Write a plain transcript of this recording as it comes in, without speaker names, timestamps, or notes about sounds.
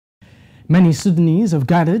Many Sudanese have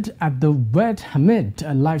gathered at the Wed Hamed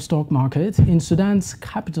livestock market in Sudan's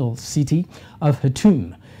capital city of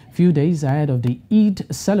Khartoum, few days ahead of the Eid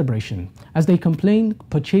celebration, as they complain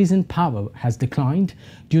purchasing power has declined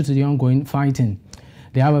due to the ongoing fighting.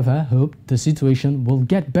 They, however, hope the situation will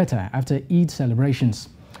get better after Eid celebrations.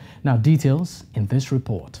 Now, details in this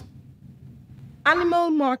report. Animal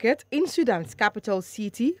markets in Sudan's capital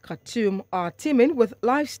city, Khartoum, are teeming with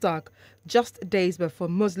livestock just days before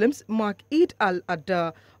Muslims mark Eid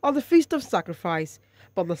Al-Adha, or the Feast of Sacrifice.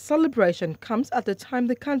 But the celebration comes at the time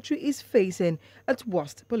the country is facing its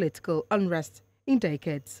worst political unrest in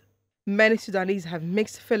decades. Many Sudanese have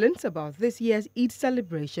mixed feelings about this year's Eid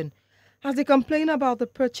celebration, as they complain about the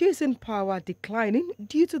purchasing power declining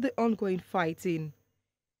due to the ongoing fighting.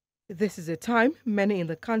 This is a time many in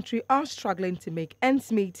the country are struggling to make ends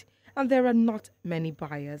meet, and there are not many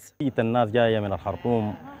buyers. الناس جاية من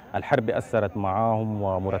الخرطوم، الحرب أثرت معاهم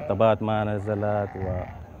ومرتبات ما نزلت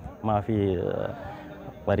وما في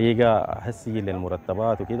طريقة هسي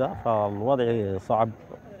للمرتبات وكده، فالوضع صعب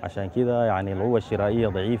عشان كده يعني القوة الشرائية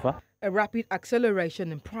ضعيفة. A rapid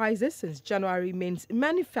acceleration in prices since January means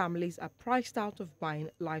many families are priced out of buying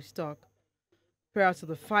livestock. Prior to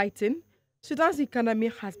the fighting, Sudan's economy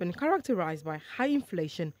has been characterized by high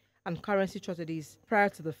inflation and currency shortages. Prior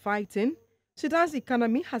to the fighting, Sudan's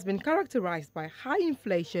economy has been characterized by high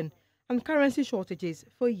inflation and currency shortages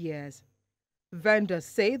for years. Vendors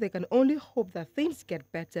say they can only hope that things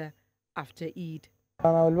get better after Eid.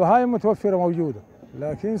 البهايم متوفرة موجودة،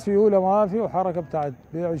 لكن سيولة ما في وحركة بتاعت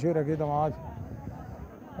بيع وشراء كده ما في،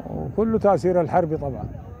 وكله تأثير الحرب طبعا.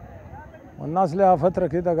 والناس لها فترة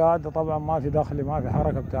كده قاعدة طبعا ما في دخل، ما في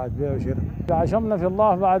حركة بتاعت بيع وشراء. عشمنا في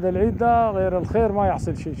الله بعد العيد ده غير الخير ما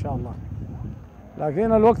يحصل شيء إن شاء الله.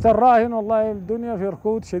 لكن الوقت الراهن والله الدنيا في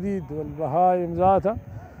ركود شديد، والبهايم ذاتها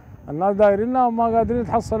الناس دايرينها وما قادرين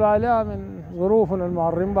يتحصلوا عليها من ظروفهم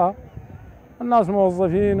المعرين بها. الناس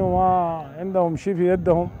موظفين وما عندهم شيء في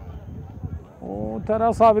يدهم،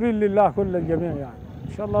 وترى صابرين لله كل الجميع يعني.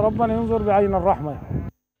 إن شاء الله ربنا ينظر بعين الرحمة.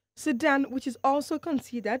 Sudan, which is also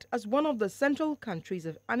considered as one of the central countries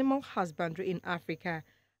of animal husbandry in Africa,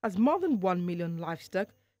 has more than 1 million livestock,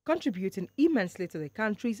 contributing immensely to the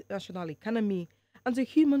country's national economy and to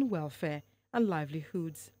human welfare and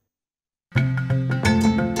livelihoods.